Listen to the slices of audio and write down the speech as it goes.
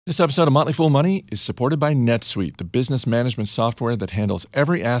This episode of Motley Fool Money is supported by NetSuite, the business management software that handles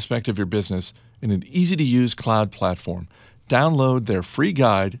every aspect of your business in an easy-to-use cloud platform. Download their free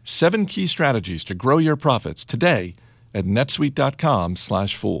guide, 7 Key Strategies to Grow Your Profits, today at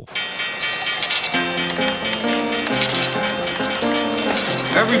netsuite.com/fool.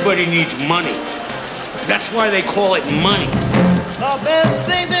 Everybody needs money. That's why they call it money. The best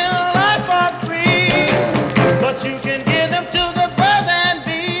things in life are free, but you can give them to the birds and bees.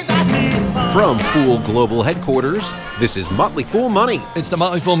 From Fool Global Headquarters, this is Motley Fool Money. It's the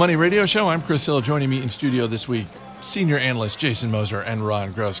Motley Fool Money radio show. I'm Chris Hill. Joining me in studio this week, senior analyst Jason Moser and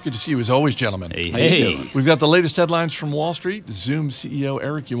Ron Gross. Good to see you as always, gentlemen. Hey. We've got the latest headlines from Wall Street. Zoom CEO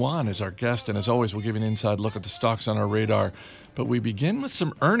Eric Yuan is our guest, and as always, we'll give you an inside look at the stocks on our radar. But we begin with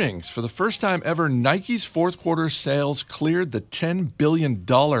some earnings. For the first time ever, Nike's fourth quarter sales cleared the $10 billion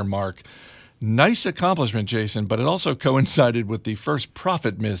mark. Nice accomplishment, Jason, but it also coincided with the first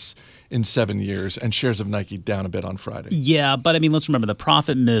profit miss in 7 years, and shares of Nike down a bit on Friday. Yeah, but I mean, let's remember the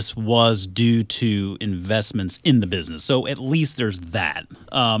profit miss was due to investments in the business. So at least there's that.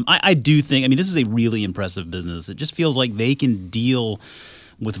 I do think, this is a really impressive business. It just feels like they can deal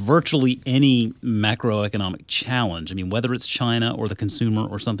with virtually any macroeconomic challenge. Whether it's China or the consumer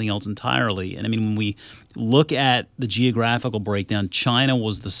or something else entirely. And when we look at the geographical breakdown, China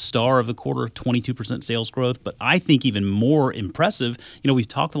was the star of the quarter, 22% sales growth. But I think even more impressive, we've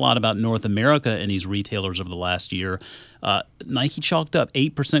talked a lot about North America and these retailers over the last year. Nike chalked up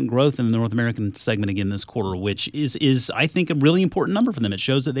 8% growth in the North American segment again this quarter, which is I think, a really important number for them. It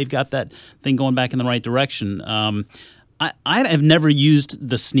shows that they've got that thing going back in the right direction. I have never used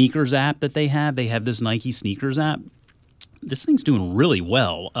the sneakers app that they have. They have this Nike sneakers app. This thing's doing really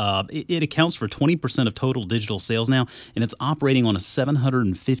well. It accounts for 20% of total digital sales now, and it's operating on a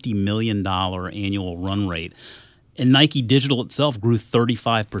 $750 million annual run rate. And Nike Digital itself grew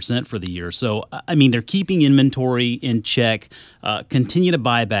 35% for the year. So, they're keeping inventory in check, continue to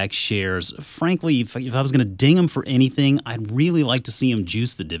buy back shares. Frankly, if I was going to ding them for anything, I'd really like to see them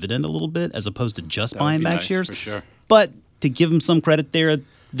juice the dividend a little bit as opposed to just buying back shares. For sure. But to give them some credit there,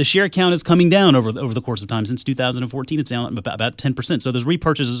 the share count is coming down over the course of time. Since 2014, it's down about 10%. So those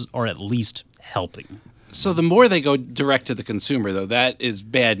repurchases are at least helping. So the more they go direct to the consumer, though, that is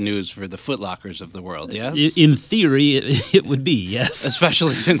bad news for the Foot Lockers of the world, yes? In theory, it would be, yes.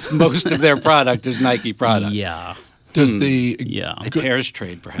 Especially since most of their product is Nike product. Yeah. Does the pairs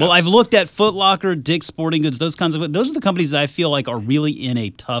trade, perhaps? Well, I've looked at Foot Locker, Dick's Sporting Goods, those are the companies that I feel like are really in a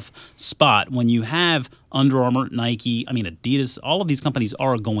tough spot. When you have Under Armour, Nike, Adidas, all of these companies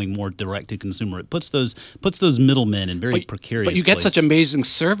are going more direct to consumer. It puts those middlemen in very precarious But you get place. such amazing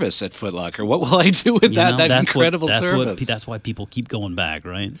service at Foot Locker. What will I do with that incredible service? That's why people keep going back,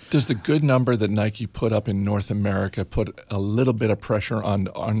 right? Does the good number that Nike put up in North America put a little bit of pressure on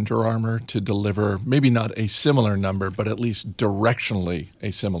Under Armour to deliver maybe not a similar number, but at least directionally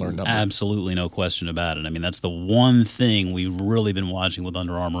a similar number? Absolutely, no question about it. That's the one thing we've really been watching with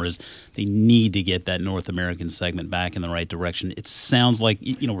Under Armour is they need to get that North American segment back in the right direction. It sounds like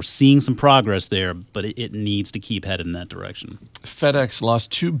we're seeing some progress there, but it needs to keep headed in that direction. FedEx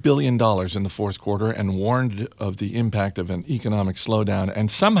lost $2 billion in the fourth quarter and warned of the impact of an economic slowdown. And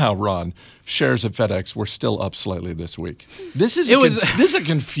somehow, Ron, shares of FedEx were still up slightly this week. This is a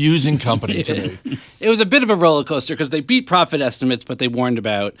confusing company to me. It was a bit of a roller coaster because they beat profit estimates, but they warned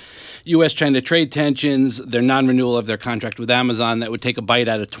about U.S.-China trade tensions, their non-renewal of their contract with Amazon that would take a bite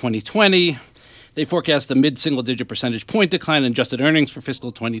out of 2020. They forecast a mid-single-digit percentage point decline in adjusted earnings for fiscal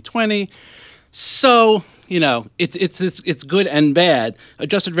 2020. So, it's good and bad.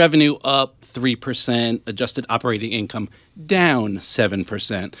 Adjusted revenue up 3%, adjusted operating income down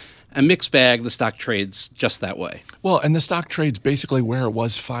 7%. A mixed bag, the stock trades just that way. Well, and the stock trades basically where it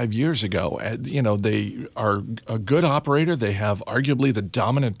was 5 years ago. They are a good operator. They have arguably the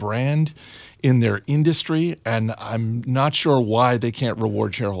dominant brand in their industry, and I'm not sure why they can't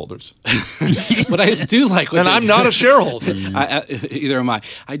reward shareholders. But I do like what and I'm not a shareholder. Either am I.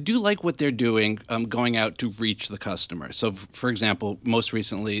 I do like what they're doing, going out to reach the customer. So, for example, most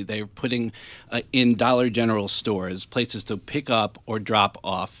recently, they're putting in Dollar General stores places to pick up or drop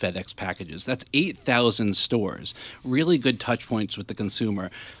off FedEx packages. That's 8,000 stores. Really good touch points with the consumer.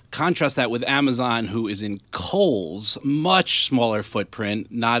 Contrast that with Amazon, who is in Kohl's, much smaller footprint,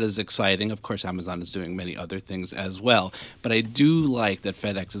 not as exciting. Of course, Amazon is doing many other things as well. But I do like that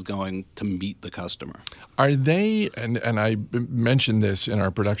FedEx is going to meet the customer. Are they, and I mentioned this in our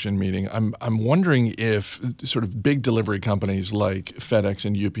production meeting, I'm wondering if sort of big delivery companies like FedEx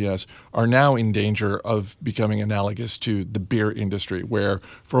and UPS are now in danger of becoming analogous to the beer industry, where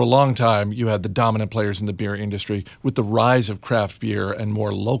for a long time, you had the dominant players in the beer industry. With the rise of craft beer and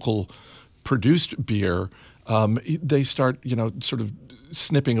more local produced beer, they start, sort of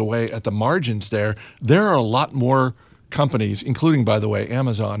snipping away at the margins there. There are a lot more companies, including, by the way,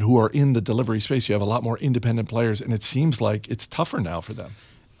 Amazon, who are in the delivery space. You have a lot more independent players, and it seems like it's tougher now for them.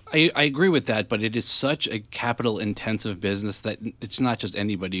 I agree with that, but it is such a capital-intensive business that it's not just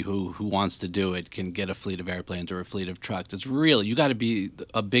anybody who wants to do it can get a fleet of airplanes or a fleet of trucks. It's really, you got to be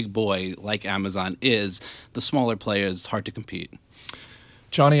a big boy like Amazon is. The smaller players, it's hard to compete.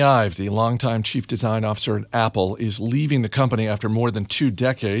 Johnny Ive, the longtime chief design officer at Apple, is leaving the company after more than 2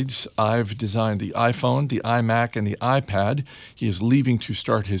 decades. Ive designed the iPhone, the iMac, and the iPad. He is leaving to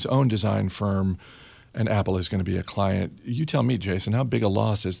start his own design firm, and Apple is going to be a client. You tell me, Jason, how big a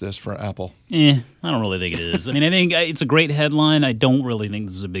loss is this for Apple? I don't really think it is. I mean, I think it's a great headline. I don't really think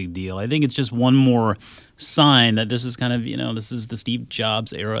this is a big deal. I think it's just one more sign that this is kind of, this is the Steve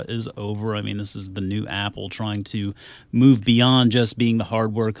Jobs era is over. I mean, this is the new Apple trying to move beyond just being the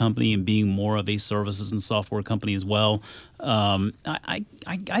hardware company and being more of a services and software company as well. I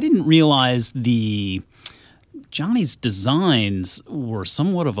didn't realize Johnny's designs were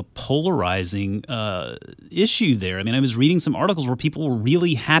somewhat of a polarizing issue there. I mean, I was reading some articles where people were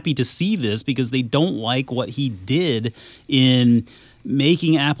really happy to see this because they don't like what he did in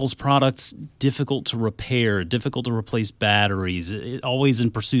making Apple's products difficult to repair, difficult to replace batteries, always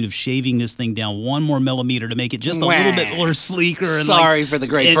in pursuit of shaving this thing down 1 more millimeter to make it just a little bit more sleeker. And Sorry for the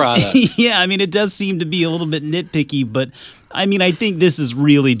great products. Yeah, I mean, it does seem to be a little bit nitpicky, but I mean, I think this is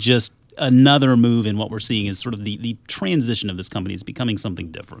really just another move in what we're seeing is sort of the transition of this company is becoming something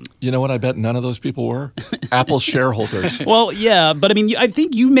different. You know what I bet none of those people were? Apple shareholders. Well, yeah, but I mean, I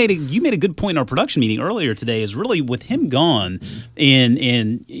think you made a good point in our production meeting earlier today is really with him gone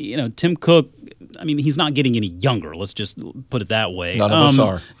and Tim Cook, I mean, he's not getting any younger. Let's just put it that way. None of us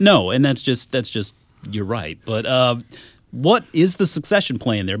are. No, and that's just you're right. But what is the succession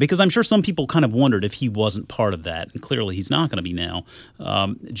plan there? Because I'm sure some people kind of wondered if he wasn't part of that, and clearly he's not going to be now.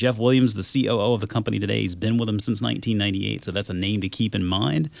 Jeff Williams, the COO of the company today, he's been with them since 1998, so that's a name to keep in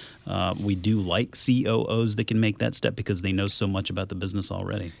mind. We do like COOs that can make that step because they know so much about the business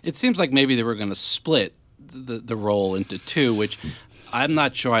already. It seems like maybe they were going to split the role into 2, which I'm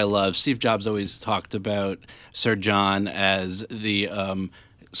not sure I love. Steve Jobs always talked about Sir John as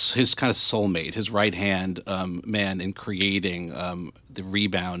his kind of soulmate, his right-hand man in creating the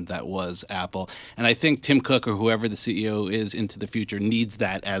rebound that was Apple. And I think Tim Cook or whoever the CEO is into the future needs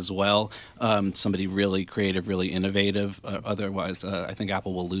that as well, somebody really creative, really innovative. Otherwise, I think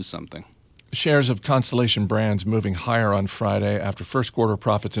Apple will lose something. Shares of Constellation Brands moving higher on Friday after first quarter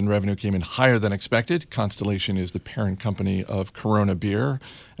profits and revenue came in higher than expected. Constellation is the parent company of Corona Beer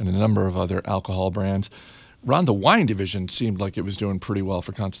and a number of other alcohol brands. Ron, the wine division seemed like it was doing pretty well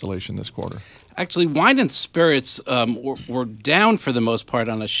for Constellation this quarter. Actually, wine and spirits were down for the most part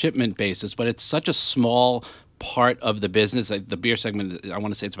on a shipment basis, but it's such a small part of the business. The beer segment, I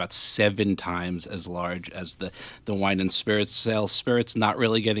want to say it's about 7 times as large as the wine and spirits sales. Spirits not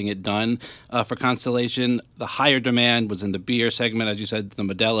really getting it done for Constellation. The higher demand was in the beer segment, as you said, the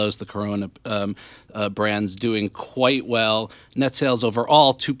Modelo's, the Corona brands doing quite well. Net sales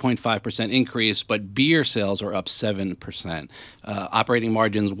overall, 2.5% increase, but beer sales are up 7%. Operating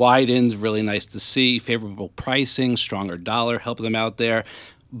margins widened, really nice to see. Favorable pricing, stronger dollar helped them out there.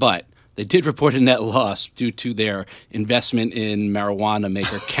 But they did report a net loss due to their investment in marijuana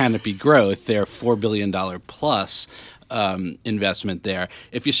maker Canopy Growth, their $4 billion plus investment there.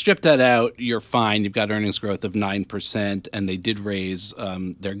 If you strip that out, you're fine. You've got earnings growth of 9%, and they did raise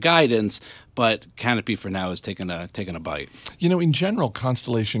their guidance, but Canopy for now has taken a bite. You know, in general,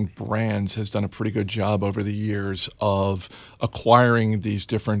 Constellation Brands has done a pretty good job over the years of acquiring these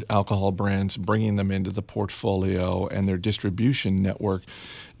different alcohol brands, bringing them into the portfolio and their distribution network.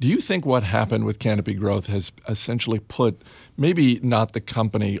 Do you think what happened with Canopy Growth has essentially put maybe not the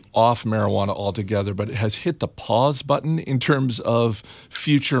company off marijuana altogether, but it has hit the pause button in terms of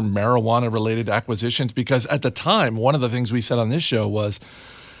future marijuana-related acquisitions? Because at the time, one of the things we said on this show was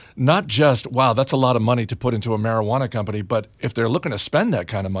not just, wow, that's a lot of money to put into a marijuana company, but if they're looking to spend that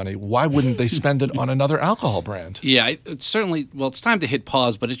kind of money, why wouldn't they spend it on another alcohol brand? Yeah, it's certainly, well, it's time to hit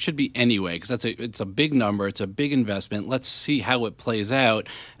pause, but it should be anyway, because it's a big number, it's a big investment. Let's see how it plays out,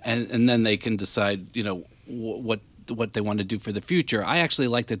 and then they can decide, what they want to do for the future. I actually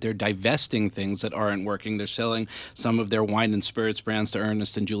like that they're divesting things that aren't working. They're selling some of their wine and spirits brands to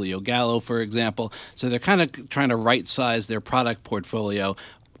Ernest and Julio Gallo, for example. So they're kind of trying to right-size their product portfolio.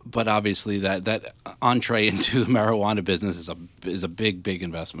 But obviously, that entree into the marijuana business is a big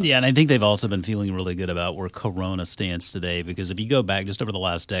investment. Yeah, and I think they've also been feeling really good about where Corona stands today, because if you go back just over the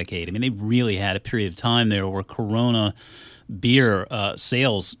last decade, I mean, they really had a period of time there where Corona beer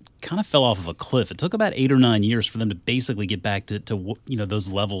sales kind of fell off of a cliff. It took about 8 or 9 years for them to basically get back to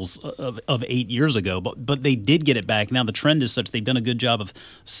those levels of 8 years ago. But they did get it back. Now the trend is such they've done a good job of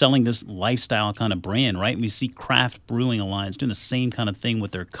selling this lifestyle kind of brand, right? And we see Craft Brewing Alliance doing the same kind of thing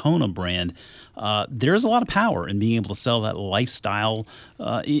with their Kona brand. There's a lot of power in being able to sell that lifestyle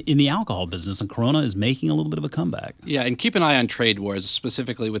in the alcohol business, and Corona is making a little bit of a comeback. Yeah, and keep an eye on trade wars,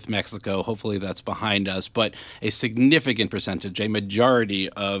 specifically with Mexico. Hopefully that's behind us. But a significant percentage, a majority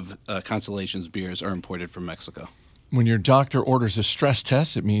of Constellation's beers are imported from Mexico. When your doctor orders a stress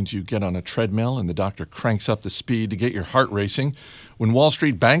test, it means you get on a treadmill and the doctor cranks up the speed to get your heart racing. When Wall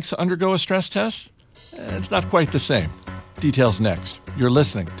Street banks undergo a stress test, it's not quite the same. Details next. You're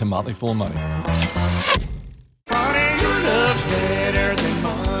listening to Motley Fool Money. Money you love's better than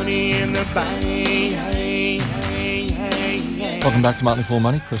money in the bank. Welcome back to Motley Fool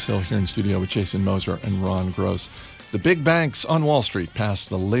Money. Chris Hill here in studio with Jason Moser and Ron Gross. The big banks on Wall Street passed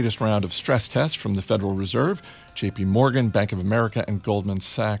the latest round of stress tests from the Federal Reserve. JP Morgan, Bank of America, and Goldman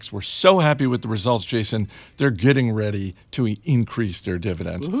Sachs were so happy with the results, Jason, they're getting ready to increase their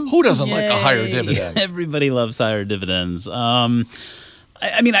dividends. Woo-hoo. Who doesn't like a Yay. higher dividend? Everybody loves higher dividends.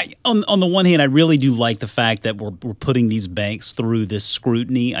 I mean, on the one hand, I really do like the fact that we're putting these banks through this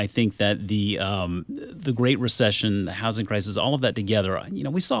scrutiny. I think that the Great Recession, the housing crisis, all of that together,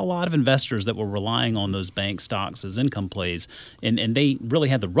 we saw a lot of investors that were relying on those bank stocks as income plays, and they really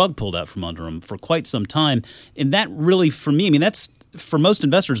had the rug pulled out from under them for quite some time. And that really, for me, I mean, that's for most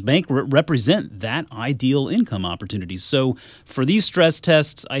investors, banks represent that ideal income opportunity. So for these stress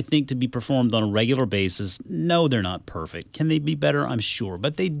tests, I think to be performed on a regular basis, no, they're not perfect. Can they be better? I'm sure.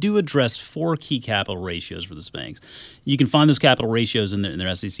 But they do address 4 key capital ratios for these banks. You can find those capital ratios in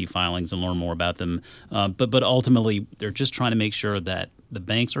their SEC filings and learn more about them. But ultimately, they're just trying to make sure that the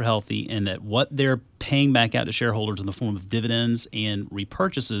banks are healthy and that what they're paying back out to shareholders in the form of dividends and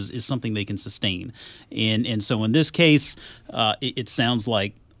repurchases is something they can sustain. And so in this case, it sounds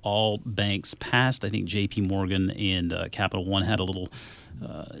like all banks passed. I think JP Morgan and Capital One had a little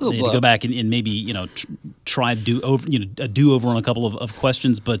they had to go back and maybe try to do over on a couple of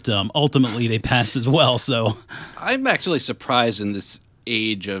questions, but ultimately they passed as well. So I'm actually surprised in this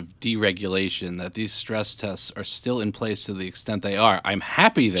age of deregulation that these stress tests are still in place to the extent they are. I'm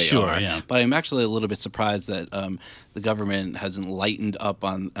happy they are, yeah. But I'm actually a little bit surprised that the government hasn't lightened up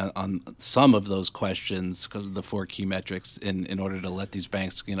on some of those questions because of the 4 key metrics in order to let these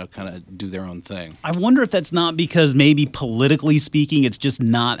banks kind of do their own thing. I wonder if that's not because maybe politically speaking, it's just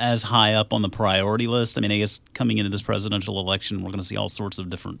not as high up on the priority list. I mean, I guess coming into this presidential election, we're going to see all sorts of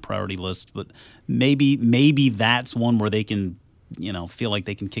different priority lists, but maybe that's one where they can feel like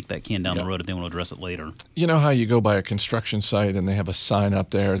they can kick that can down the road if they want to address it later. You know how you go by a construction site and they have a sign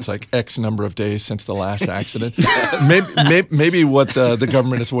up there? It's like X number of days since the last accident. Maybe what the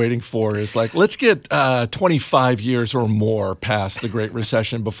government is waiting for is like, let's get 25 years or more past the Great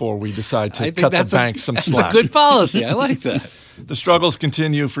Recession before we decide to cut the banks some slack. That's a good policy. I like that. The struggles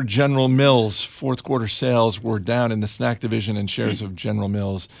continue for General Mills. Fourth quarter sales were down in the snack division, and shares of General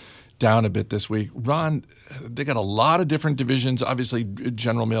Mills down a bit this week. Ron, they got a lot of different divisions. Obviously,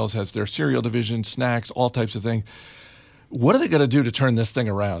 General Mills has their cereal division, snacks, all types of things. What are they going to do to turn this thing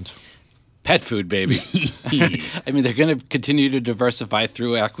around? Pet food, baby. I mean, they're going to continue to diversify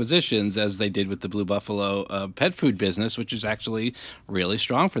through acquisitions as they did with the Blue Buffalo pet food business, which is actually really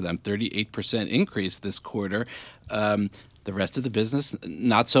strong for them. 38% increase this quarter. The rest of the business,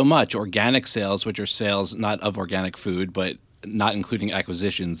 not so much. Organic sales, which are sales not of organic food, but not including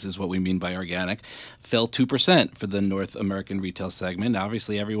acquisitions is what we mean by organic, fell 2% for the North American retail segment.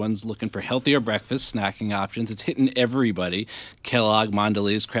 Obviously, everyone's looking for healthier breakfast, snacking options. It's hitting everybody. Kellogg,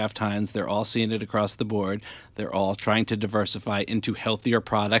 Mondelez, Kraft Heinz, they're all seeing it across the board. They're all trying to diversify into healthier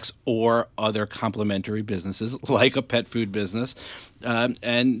products or other complementary businesses like a pet food business.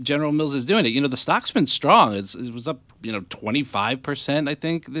 And General Mills is doing it. The stock's been strong. It was up 25%, I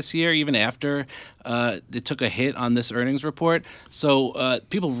think, this year, even after it took a hit on this earnings report. So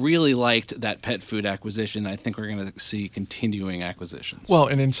people really liked that pet food acquisition. I think we're going to see continuing acquisitions. Well,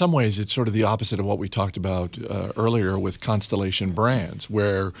 and in some ways, it's sort of the opposite of what we talked about earlier with Constellation Brands,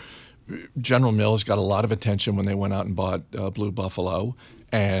 where General Mills got a lot of attention when they went out and bought Blue Buffalo.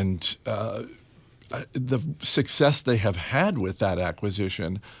 And the success they have had with that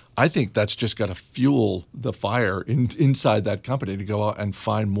acquisition, I think that's just got to fuel the fire inside that company to go out and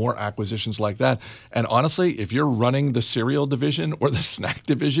find more acquisitions like that. And honestly, if you're running the cereal division or the snack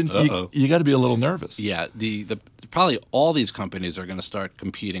division, you got to be a little nervous. Yeah, the probably all these companies are going to start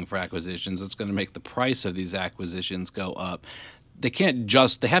competing for acquisitions. It's going to make the price of these acquisitions go up. They can't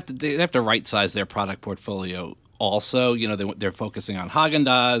just they have to right size their product portfolio. Also, they're focusing on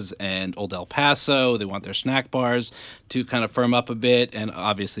Haagen-Dazs and Old El Paso. They want their snack bars to kind of firm up a bit, and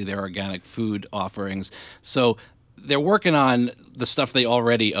obviously their organic food offerings. So they're working on the stuff they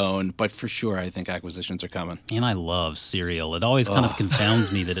already own, but for sure, I think acquisitions are coming. And I love cereal. It always kind of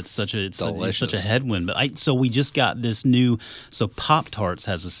confounds me that it's such a headwind. But so we just got this new. So Pop-Tarts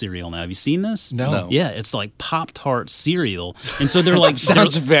has a cereal now. Have you seen this? No. Yeah, it's like Pop-Tart cereal, and so they're like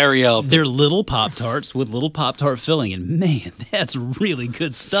Sounds very healthy. They're little Pop-Tarts with little Pop-Tart filling, and man, that's really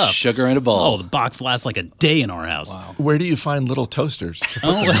good stuff. Sugar in a bowl. Oh, the box lasts like a day in our house. Wow. Where do you find little toasters?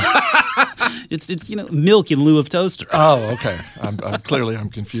 It's milk in lieu of toaster. Oh, okay. I'm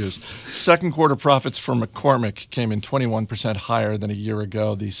confused. Second quarter profits for McCormick came in 21% higher than a year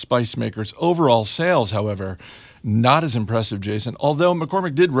ago. The spice maker's overall sales, however, not as impressive, Jason, although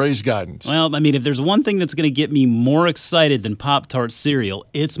McCormick did raise guidance. Well, I mean, if there's one thing that's going to get me more excited than Pop-Tart cereal,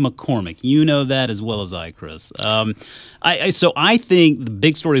 it's McCormick. You know that as well as I, Chris. So I think the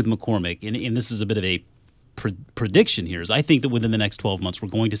big story with McCormick, and this is a bit of a prediction here, is I think that within the next 12 months, we're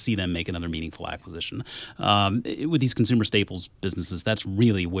going to see them make another meaningful acquisition. With these consumer staples businesses, that's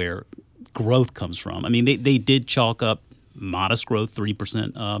really where growth comes from. I mean, they did chalk up modest growth,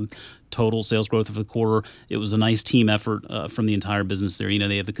 3% total sales growth of the quarter. It was a nice team effort from the entire business there.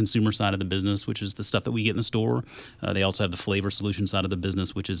 They have the consumer side of the business, which is the stuff that we get in the store. They also have the flavor solution side of the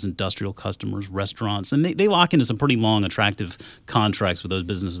business, which is industrial customers, restaurants, and they lock into some pretty long, attractive contracts with those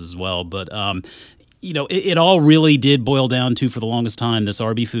businesses as well. But it all really did boil down to, for the longest time, this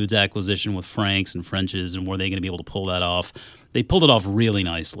RB Foods acquisition with Frank's and French's, and were they going to be able to pull that off? They pulled it off really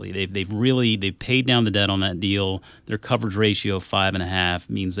nicely. They've paid down the debt on that deal. Their coverage ratio of 5.5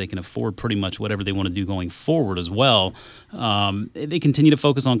 means they can afford pretty much whatever they want to do going forward as well. They continue to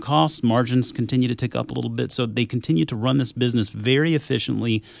focus on costs. Margins continue to tick up a little bit. So they continue to run this business very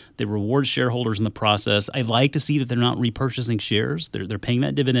efficiently. They reward shareholders in the process. I like to see that they're not repurchasing shares. They're paying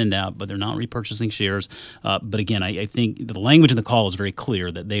that dividend out, but they're not repurchasing shares. But again, I think the language in the call is very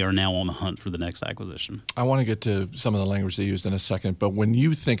clear that they are now on the hunt for the next acquisition. I want to get to some of the language they used in a second, but when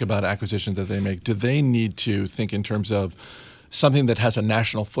you think about acquisitions that they make, do they need to think in terms of something that has a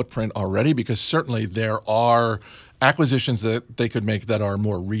national footprint already? Because certainly there are acquisitions that they could make that are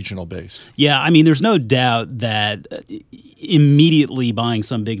more regional based. Yeah, I mean, there's no doubt that immediately buying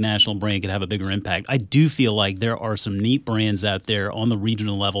some big national brand could have a bigger impact. I do feel like there are some neat brands out there on the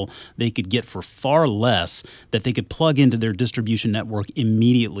regional level they could get for far less, that they could plug into their distribution network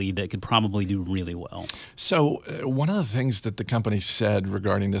immediately, that could probably do really well. So one of the things that the company said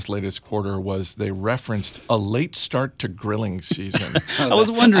regarding this latest quarter was they referenced a late start to grilling season. I was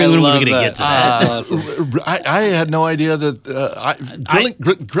wondering when we were going to get to that. That's awesome. I had no idea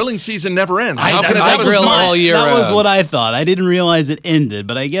that grilling season never ends. How can it I never grill start? all year That was round. what I thought. I didn't realize it ended,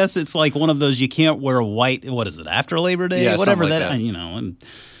 but I guess it's like one of those, you can't wear white. What is it, after Labor Day? Yeah, whatever something like that. And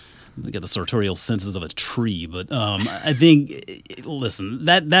look at the sartorial senses of a tree. But I think, listen,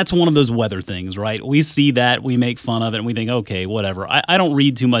 that's one of those weather things, right? We see that, we make fun of it, and we think, okay, whatever. I don't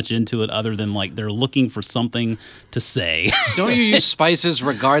read too much into it other than like they're looking for something to say. Don't you use spices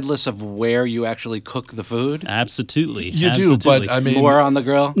regardless of where you actually cook the food? Absolutely. You do, but I mean, More on the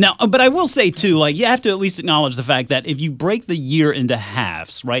grill? Now, but I will say, too, like, you have to at least acknowledge the fact that if you break the year into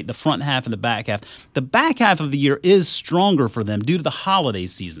halves, right, the front half and the back half of the year is stronger for them due to the holiday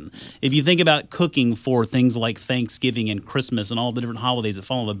season. If you think about cooking for things like Thanksgiving and Christmas and all the different holidays that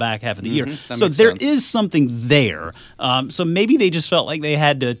fall in the back half of the year. So there is something there. So maybe they just felt like they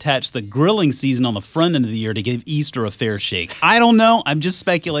had to attach the grilling season on the front end of the year to give Easter a fair shake. I don't know. I'm just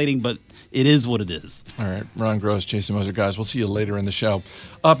speculating, but it is what it is. All right, Ron Gross, Jason Moser, guys, we'll see you later in the show.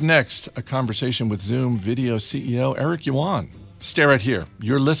 Up next, a conversation with Zoom Video CEO Eric Yuan. Stay right here.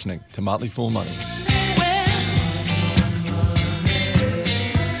 You're listening to Motley Fool Money.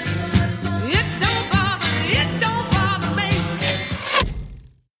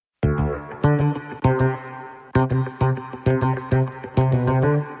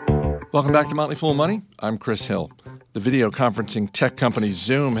 Welcome back to Motley Fool Money. I'm Chris Hill. The video conferencing tech company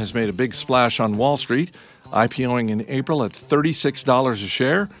Zoom has made a big splash on Wall Street, IPOing in April at $36 a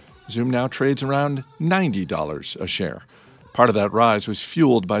share. Zoom now trades around $90 a share. Part of that rise was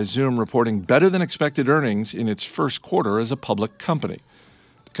fueled by Zoom reporting better than expected earnings in its first quarter as a public company.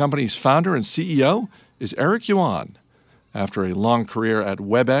 The company's founder and CEO is Eric Yuan. After a long career at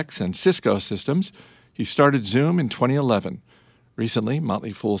WebEx and Cisco Systems, he started Zoom in 2011. Recently,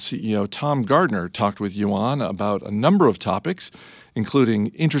 Motley Fool CEO Tom Gardner talked with Yuan about a number of topics, including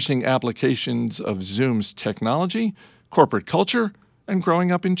interesting applications of Zoom's technology, corporate culture, and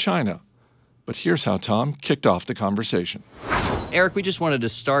growing up in China. But here's how Tom kicked off the conversation. Eric, we just wanted to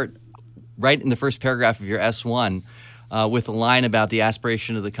start right in the first paragraph of your S1 with a line about the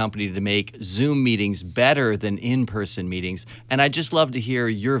aspiration of the company to make Zoom meetings better than in-person meetings. And I'd just love to hear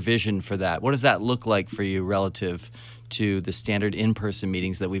your vision for that. What does that look like for you relative to the standard in-person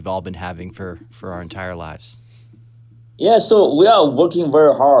meetings that we've all been having for our entire lives? Yeah, so we are working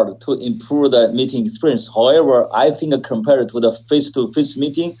very hard to improve the meeting experience. However, I think compared to the face-to-face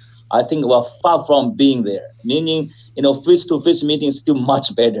meeting, I think we're far from being there. Meaning, face-to-face meeting is still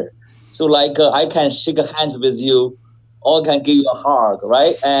much better. So I can shake hands with you, or can give you a hug,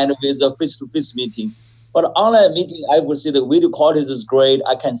 right? And with a face-to-face meeting. But online meeting, I would say the video quality is great.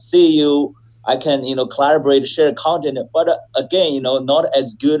 I can see you. I can, collaborate, share content. But again, not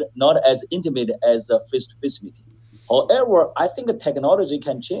as good, not as intimate as a face-to-face meeting. However, I think the technology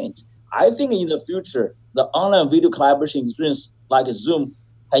can change. I think in the future, the online video collaboration experience like Zoom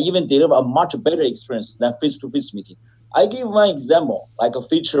can even deliver a much better experience than face-to-face meeting. I give one example, like a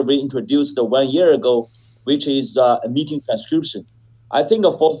feature we introduced 1 year ago, which is a meeting transcription. I think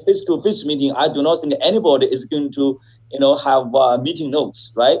for face-to-face meeting, I do not think anybody is going to, have meeting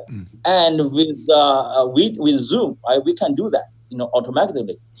notes, right? And with Zoom, right, we can do that,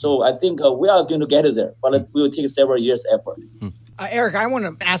 automatically. So I think we are going to get there, but it will take several years' effort. Eric, I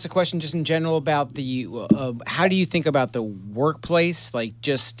want to ask a question just in general about the how do you think about the workplace? Like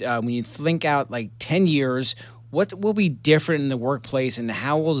just when you think out 10 years, what will be different in the workplace, and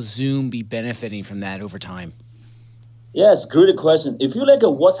how will Zoom be benefiting from that over time? Yes, great question. If you look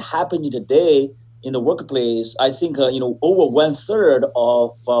at what's happening today in the workplace, I think over 1/3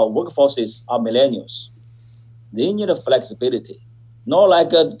 of workforces are millennials. They need a flexibility. Not like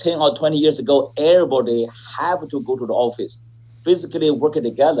 10 or 20 years ago, everybody have to go to the office, physically working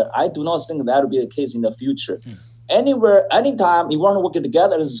together. I do not think that will be the case in the future. Anywhere, anytime you want to work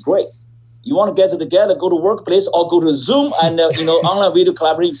together, this is great. You want to get together, go to workplace or go to Zoom and, online video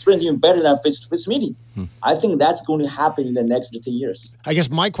collaborating experience even better than face-to-face meeting. I think that's going to happen in the next 10 years. I guess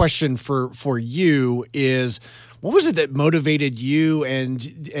my question for you is, what was it that motivated you and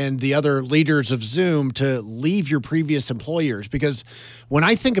the other leaders of Zoom to leave your previous employers? Because when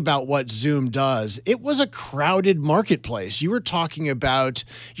I think about what Zoom does, it was a crowded marketplace. You're talking about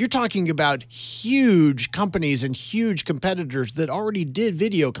huge companies and huge competitors that already did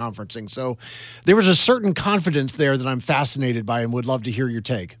video conferencing. So there was a certain confidence there that I'm fascinated by and would love to hear your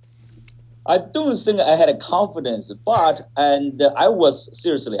take. I don't think I had a confidence, I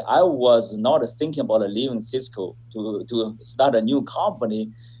was not thinking about leaving Cisco to start a new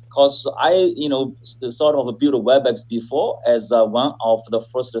company, because I, sort of built WebEx before as one of the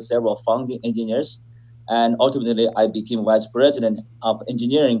first several founding engineers, and ultimately I became vice president of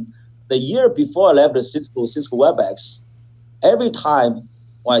engineering. The year before I left Cisco WebEx, every time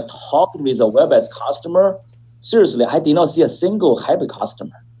when I talked with a WebEx customer, seriously, I did not see a single happy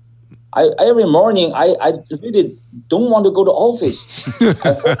customer. Every morning, I really don't want to go to office.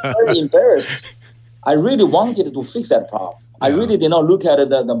 I felt very embarrassed. I really wanted to fix that problem. Yeah. I really did not look at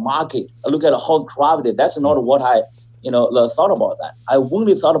the market. I look at how crowded. That's not what I, thought about that. I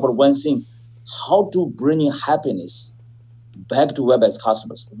only thought about one thing: how to bring in happiness back to WebEx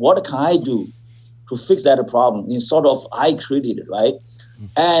customers. What can I do to fix that problem? And sort of I created it, right?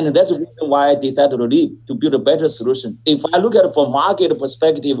 And that's the reason why I decided to leave, to build a better solution. If I look at it from market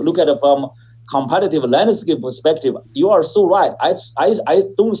perspective, look at it from competitive landscape perspective, you are so right. I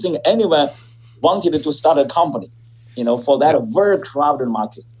don't think anyone wanted to start a company, for that very crowded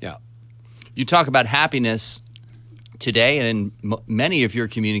market. Yeah. You talk about happiness today and in many of your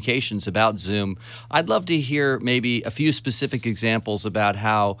communications about Zoom. I'd love to hear maybe a few specific examples about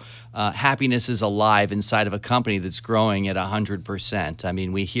how happiness is alive inside of a company that's growing at 100%. I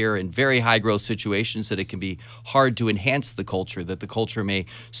mean, we hear in very high growth situations that it can be hard to enhance the culture, that the culture may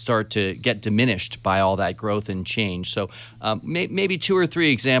start to get diminished by all that growth and change. So maybe 2 or 3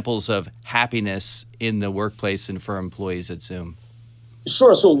 examples of happiness in the workplace and for employees at Zoom.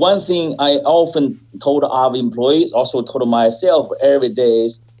 Sure. So one thing I often told our employees, also told myself every day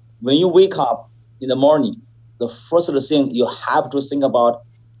is, when you wake up in the morning, the first thing you have to think about,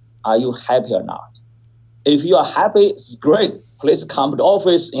 are you happy or not? If you are happy, it's great. Please come to the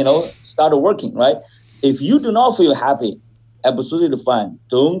office, start working, right? If you do not feel happy, absolutely fine.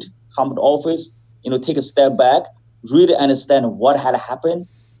 Don't come to the office, take a step back, really understand what had happened,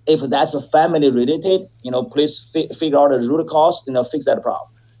 If that's a family related, please figure out the root cause, fix that problem.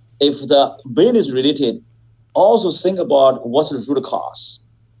 If the business related, also think about what's the root cause.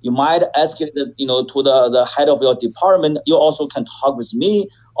 You might ask it, to the head of your department. You also can talk with me,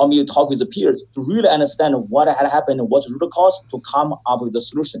 or maybe talk with the peers to really understand what had happened, what's the root cause, to come up with a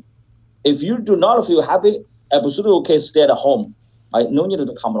solution. If you do not feel happy, absolutely okay, stay at home. Right? No need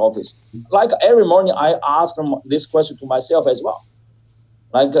to come to office. Like every morning, I ask this question to myself as well.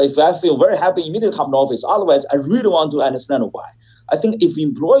 Like if I feel very happy, immediately come to office. Otherwise, I really want to understand why. I think if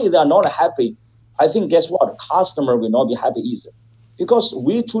employees are not happy, I think guess what? Customer will not be happy either. Because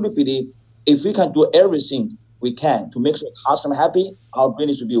we truly believe if we can do everything we can to make sure customer happy, our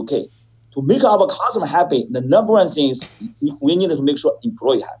business will be okay. To make our customer happy, the number one thing is we need to make sure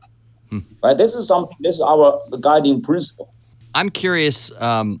employee happy. Right? This is our guiding principle. I'm curious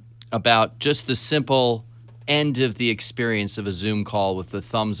about just the simple end of the experience of a Zoom call with the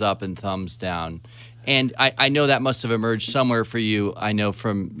thumbs up and thumbs down. And I know that must have emerged somewhere for you. I know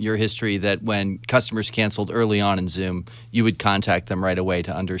from your history that when customers canceled early on in Zoom, you would contact them right away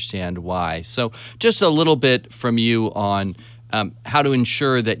to understand why. So just a little bit from you on how to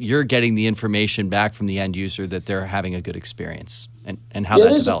ensure that you're getting the information back from the end user that they're having a good experience and how that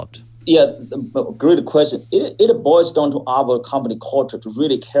developed. Great question. It boils down to our company culture to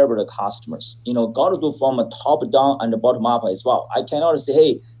really care about the customers. Got to do from a top down and the bottom up as well. I cannot say,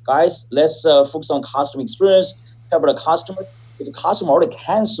 hey, guys, let's focus on customer experience, care about the customers. If the customer already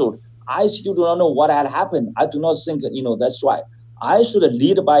canceled, I still do not know what had happened. I do not think, that's right. I should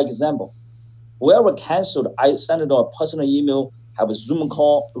lead by example. Whoever canceled, I send them a personal email, have a Zoom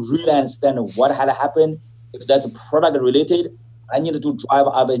call, really understand what had happened. If that's product related, I need to drive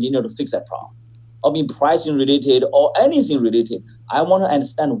our engineer to fix that problem. Or being pricing related or anything related, I want to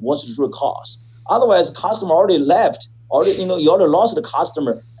understand what's the root cause. Otherwise, customer already left. You already lost the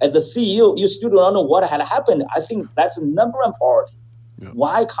customer. As a CEO, you still don't know what had happened. I think that's the number one priority. Yeah.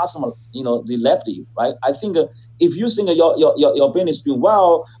 Why customer, they left you, right? I think if you think your business is doing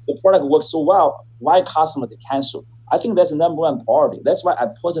well, the product works so well, why customer they cancel? I think that's the number one priority. That's why I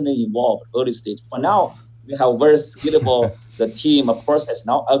personally involved early stage. For now, we have very scalable the team process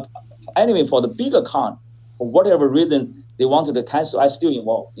now. Anyway, for the big account, for whatever reason they wanted to cancel, I still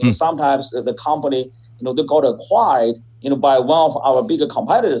involved. Sometimes the company, they got acquired, by one of our bigger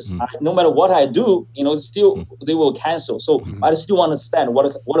competitors. No matter what I do, still they will cancel. So I still understand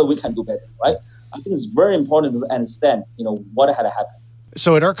what we can do better, right? I think it's very important to understand, what had happened.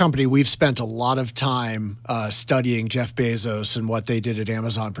 So at our company, we've spent a lot of time studying Jeff Bezos and what they did at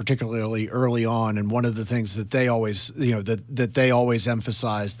Amazon, particularly early on. And one of the things that they always, that they always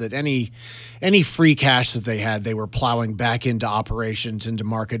emphasized that any free cash that they had, they were plowing back into operations, into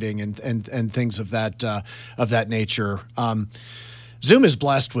marketing, and things of that nature. Zoom is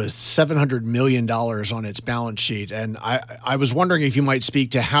blessed with $700 million on its balance sheet. And I was wondering if you might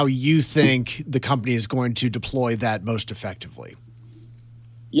speak to how you think the company is going to deploy that most effectively.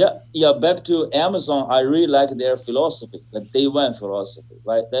 Yeah. Back to Amazon, I really like their philosophy, the day one philosophy,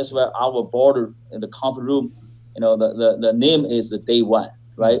 right? That's why our board in the conference room, the name is the day one,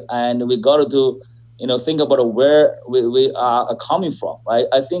 right? And we got to think about where we are coming from, right?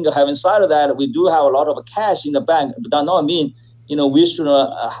 I think having said that, we do have a lot of cash in the bank, but that does not mean, we should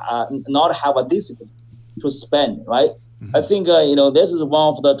not have a discipline to spend, right? Mm-hmm. I think, this is one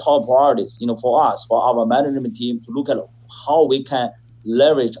of the top priorities, for us, for our management team to look at how we can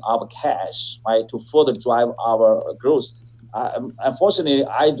leverage our cash, right, to further drive our growth. Unfortunately,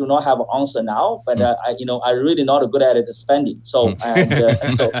 I do not have an answer now, but I'm really not good at it spending. So,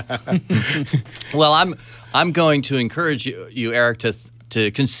 well, I'm going to encourage you, Eric, to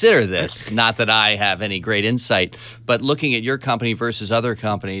consider this. Not that I have any great insight, but looking at your company versus other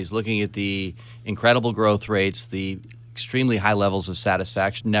companies, looking at the incredible growth rates, the extremely high levels of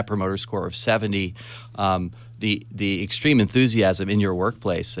satisfaction, Net Promoter Score of 70. The extreme enthusiasm in your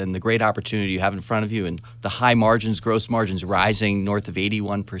workplace and the great opportunity you have in front of you and the high margins, gross margins rising north of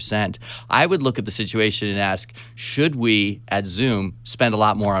 81%, I would look at the situation and ask, should we at Zoom spend a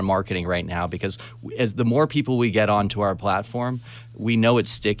lot more on marketing right now? Because as the more people we get onto our platform, we know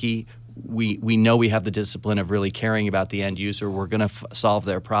it's sticky. We know we have the discipline of really caring about the end user. We're going to solve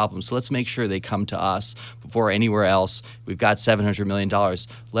their problems. So let's make sure they come to us before anywhere else. We've got $700 million.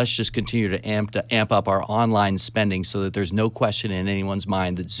 Let's just continue to amp up our online spending so that there's no question in anyone's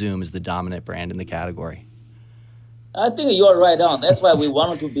mind that Zoom is the dominant brand in the category. I think you're right on. That's why we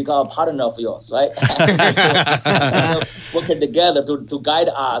wanted to become a partner of yours, right? So, working together to guide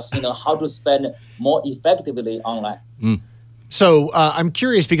us, how to spend more effectively online. So I'm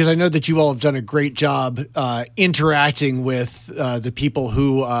curious because I know that you all have done a great job interacting with the people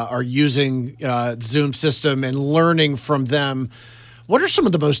who are using the Zoom system and learning from them. What are some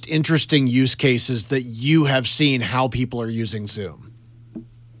of the most interesting use cases that you have seen how people are using Zoom?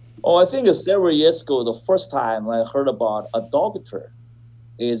 Oh, I think several years ago, the first time I heard about a doctor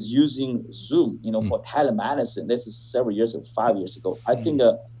is using Zoom, for telemedicine. This is several years ago, 5 years ago. I think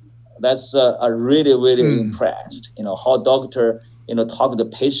that's really, really impressed. How doctor, talk to the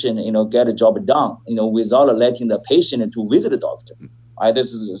patient, get a job done, without letting the patient to visit the doctor. Right?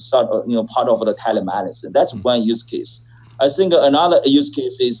 This is sort of, part of the telemedicine. That's one use case. I think another use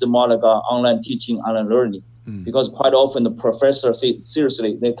case is more like online teaching, online learning, because quite often the professor,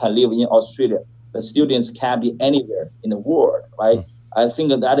 seriously, they can live in Australia. The students can be anywhere in the world, right? I think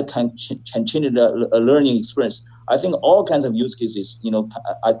that can change the learning experience. I think all kinds of use cases,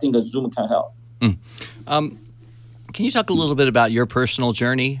 I think Zoom can help. Can you talk a little bit about your personal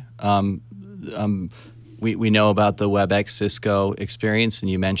journey? We know about the WebEx Cisco experience,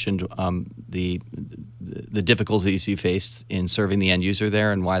 and you mentioned the difficulties you faced in serving the end user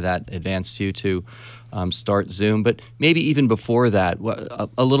there and why that advanced you to start Zoom. But maybe even before that,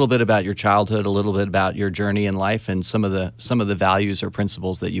 a little bit about your childhood, a little bit about your journey in life, and some of the values or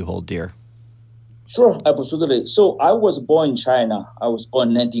principles that you hold dear. Sure, absolutely. So I was born in China. I was born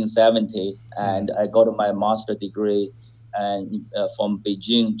in 1970, and I got my master's degree from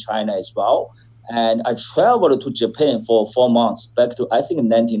Beijing, China as well. And I traveled to Japan for 4 months, back to, I think,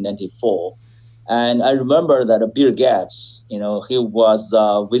 1994. And I remember that Bill Gates, he was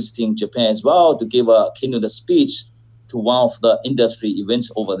visiting Japan as well to give a keynote speech to one of the industry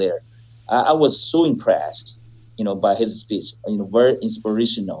events over there. I was so impressed, by his speech, very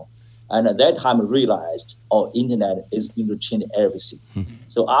inspirational. And at that time, I realized, internet is going to change everything.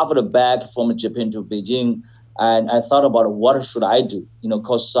 So after back from Japan to Beijing, and I thought about what should I do,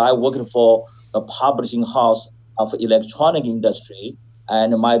 because I worked for a publishing house of electronic industry,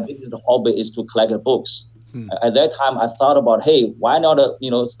 and my biggest hobby is to collect books. At that time, I thought about, hey, why not,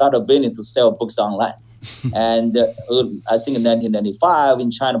 start a business to sell books online? And I think in 1995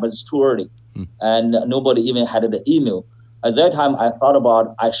 in China, but it's too early, and nobody even had the email. At that time, I thought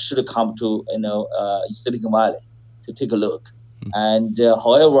about I should come to Silicon Valley to take a look. And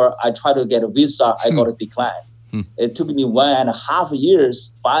however, I tried to get a visa, I got a decline. It took me 1.5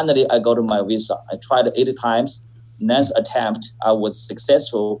 years. Finally, I got my visa. I tried 8 times. Next attempt, I was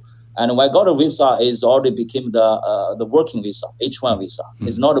successful. And when I got a visa, it already became the working visa, H1 visa.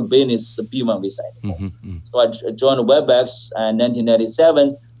 It's not a business B1 visa anymore. So I joined WebEx in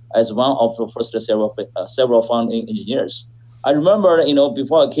 1997 as one of the first several founding engineers. I remember,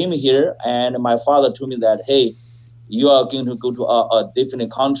 before I came here, and my father told me that, hey, you are going to go to a different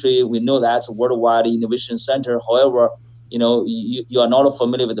country. We know that's a worldwide innovation center. However, you are not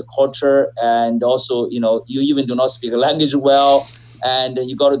familiar with the culture, and also, you even do not speak the language well. And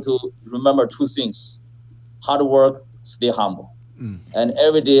you got to remember 2 things: hard work, stay humble. And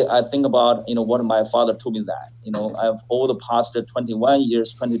every day I think about, what my father told me that, I've over the past 21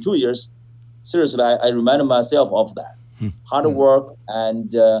 years, 22 years, seriously, I remind myself of that. Hard work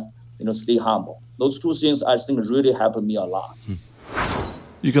and, stay humble. Those 2 things I think really helped me a lot.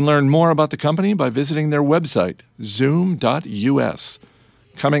 You can learn more about the company by visiting their website, zoom.us.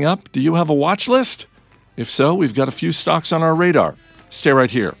 Coming up, do you have a watch list? If so, we've got a few stocks on our radar. Stay right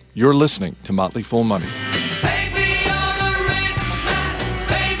here. You're listening to Motley Fool Money.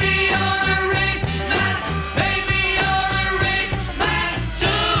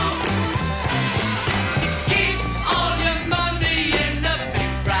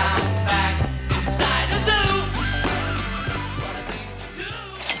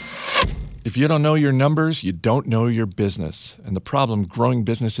 If you don't know your numbers, you don't know your business. And the problem growing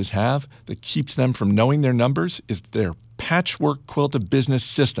businesses have that keeps them from knowing their numbers is their patchwork quilt of business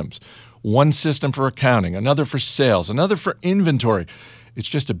systems. One system for accounting, another for sales, another for inventory. It's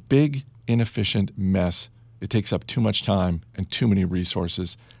just a big, inefficient mess. It takes up too much time and too many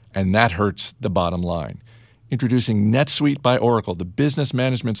resources, and that hurts the bottom line. Introducing NetSuite by Oracle, the business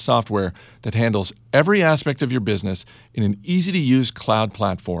management software that handles every aspect of your business in an easy-to-use cloud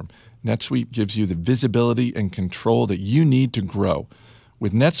platform. NetSuite gives you the visibility and control that you need to grow.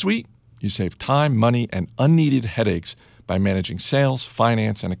 With NetSuite, you save time, money, and unneeded headaches by managing sales,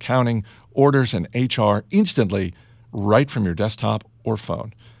 finance, and accounting, orders, and HR instantly right from your desktop or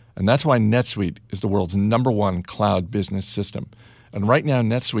phone. And that's why NetSuite is the world's #1 cloud business system. And right now,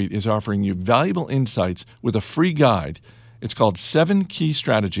 NetSuite is offering you valuable insights with a free guide. It's called 7 Key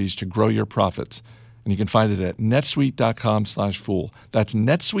Strategies to Grow Your Profits. And you can find it at netsuite.com/fool. That's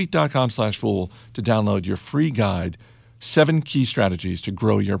netsuite.com/fool to download your free guide 7 key strategies to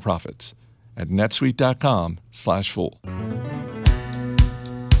grow your profits at netsuite.com/fool.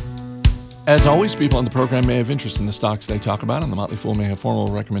 As always, people on the program may have interest in the stocks they talk about, and the Motley Fool may have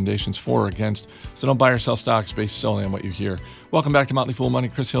formal recommendations for or against, so don't buy or sell stocks based solely on what you hear. Welcome back to Motley Fool Money.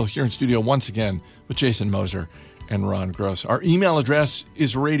 Chris Hill here in studio once again with Jason Moser and Ron Gross. Our email address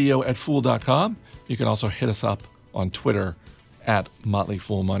is radio@fool.com. You can also hit us up on Twitter at Motley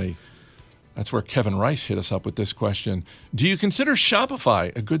Fool Money. That's where Kevin Rice hit us up with this question. Do you consider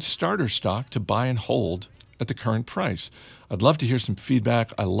Shopify a good starter stock to buy and hold at the current price? I'd love to hear some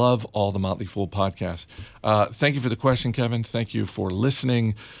feedback. I love all the Motley Fool podcasts. Thank you for the question, Kevin. Thank you for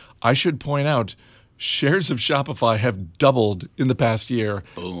listening. I should point out, shares of Shopify have doubled in the past year,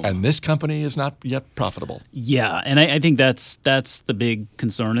 and this company is not yet profitable. Yeah, and I think that's the big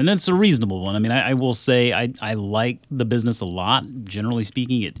concern, and it's a reasonable one. I mean, I will say I like the business a lot. Generally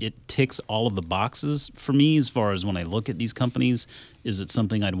speaking, it ticks all of the boxes for me as far as when I look at these companies. Is it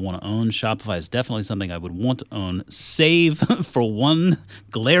something I'd want to own? Shopify is definitely something I would want to own, save for one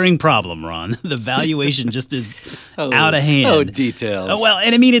glaring problem, Ron. The valuation just is out of hand. Oh, details. Well,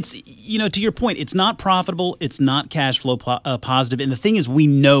 and I mean, it's, to your point, it's not profitable. It's not cash flow positive. And the thing is, we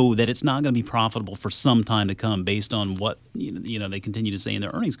know that it's not going to be profitable for some time to come based on what, they continue to say in their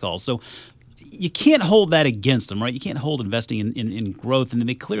earnings calls. So you can't hold that against them, right? You can't hold investing in growth, and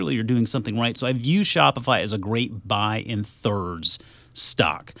they clearly are doing something right. So I view Shopify as a great buy in thirds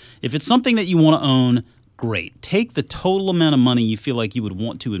stock. If it's something that you want to own, great. Take the total amount of money you feel like you would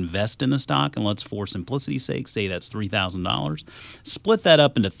want to invest in the stock, and let's, for simplicity's sake, say that's $3,000. Split that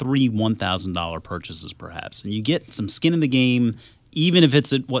up into 3 $1,000 purchases, perhaps, and you get some skin in the game, even if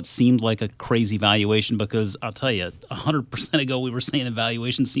it's at what seemed like a crazy valuation, because I'll tell you, 100% ago we were saying the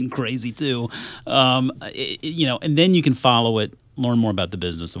valuation seemed crazy too. And then you can follow it, learn more about the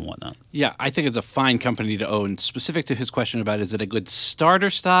business and whatnot. Yeah, I think it's a fine company to own. Specific to his question about is it a good starter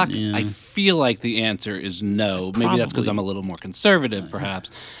stock, I feel like the answer is no. Maybe that's because I'm a little more conservative,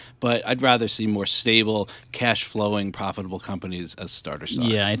 perhaps. But I'd rather see more stable, cash-flowing, profitable companies as starter stocks.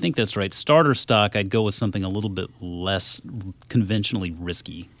 Yeah, I think that's right. Starter stock, I'd go with something a little bit less conventionally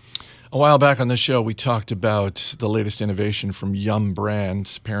risky. A while back on this show, we talked about the latest innovation from Yum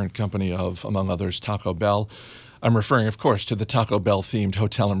Brands, parent company of, among others, Taco Bell. I'm referring, of course, to the Taco Bell-themed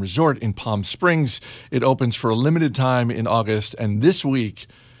hotel and resort in Palm Springs. It opens for a limited time in August, and this week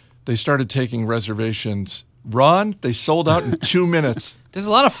they started taking reservations. Ron, they sold out in 2 minutes. There's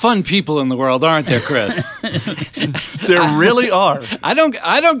a lot of fun people in the world, aren't there, Chris? There really are. I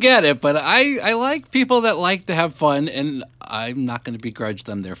don't get it, but I like people that like to have fun, and I'm not going to begrudge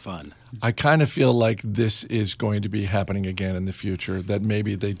them their fun. I kind of feel like this is going to be happening again in the future, that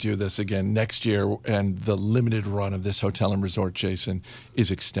maybe they do this again next year and the limited run of this hotel and resort, Jason, is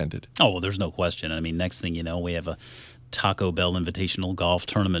extended. Oh, well, there's no question. I mean, next thing you know, we have a Taco Bell Invitational Golf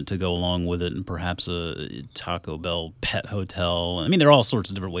Tournament to go along with it, and perhaps a Taco Bell Pet Hotel. I mean, there are all sorts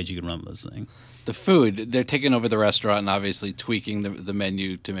of different ways you can run this thing. The food, they're taking over the restaurant and obviously tweaking the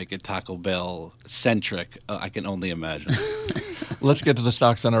menu to make it Taco Bell-centric. I can only imagine. Let's get to the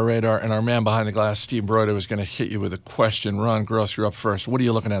stocks on our radar, and our man behind the glass, Steve Broido, is going to hit you with a question. Ron Gross, you're up first. What are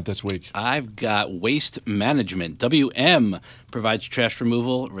you looking at this week? I've got Waste Management. WM provides trash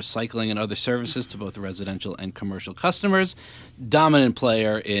removal, recycling, and other services to both residential and commercial customers. Dominant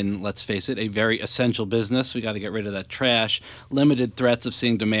player in, let's face it, a very essential business. We got to get rid of that trash. Limited threats of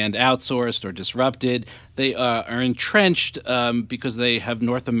seeing demand outsourced or disrupted. They are entrenched because they have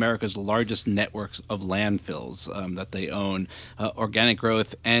North America's largest networks of landfills that they own. Organic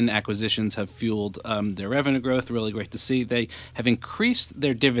growth and acquisitions have fueled their revenue growth. Really great to see. They have increased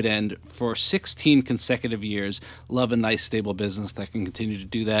their dividend for 16 consecutive years. Love a nice, stable business that can continue to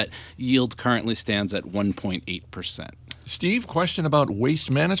do that. Yield currently stands at 1.8%. Steve, question about Waste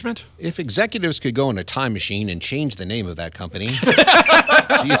Management? If executives could go in a time machine and change the name of that company,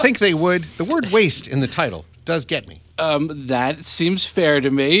 do you think they would? The word waste in the title does get me. That seems fair to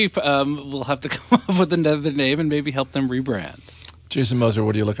me. We'll have to come up with another name and maybe help them rebrand. Jason Moser,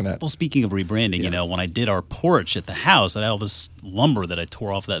 what are you looking at? Well, speaking of rebranding, Yes. when I did our porch at the house, I had all this lumber that I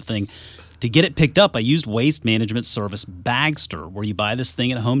tore off that thing. To get it picked up, I used Waste Management Service Bagster, where you buy this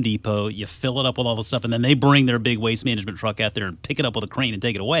thing at Home Depot, you fill it up with all the stuff, and then they bring their big waste management truck out there and pick it up with a crane and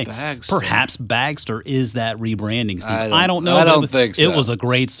take it away. Bagster. Perhaps Bagster is that rebranding, Steve. I don't know. I don't think so. It was a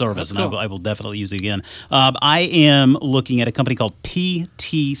great service, That's and cool. I will definitely use it again. I am looking at a company called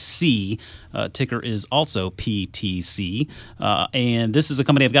PTC. Ticker is also PTC. And this is a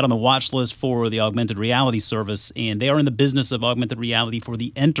company I've got on the watch list for the augmented reality service, and they are in the business of augmented reality for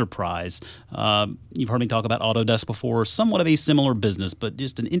the enterprise. You've heard me talk about Autodesk before, somewhat of a similar business, but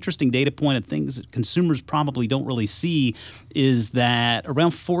just an interesting data point of things that consumers probably don't really see is that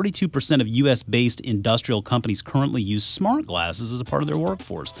around 42% of U.S.-based industrial companies currently use smart glasses as a part of their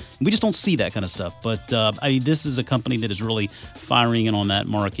workforce. And we just don't see that kind of stuff. But this is a company that is really firing in on that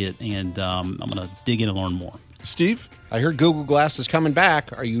market, and I'm going to dig in and learn more. Steve? I heard Google Glass is coming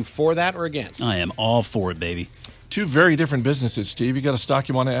back. Are you for that or against? I am all for it, baby. Two very different businesses, Steve. You got a stock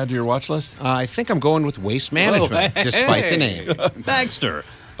you want to add to your watch list? I think I'm going with Waste Management, despite the name. Baxter.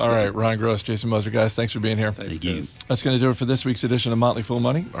 All right, Ron Gross, Jason Moser, guys, thanks for being here. Thank you. That's going to do it for this week's edition of Motley Fool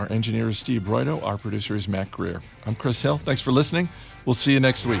Money. Our engineer is Steve Broido. Our producer is Matt Greer. I'm Chris Hill. Thanks for listening. We'll see you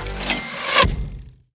next week.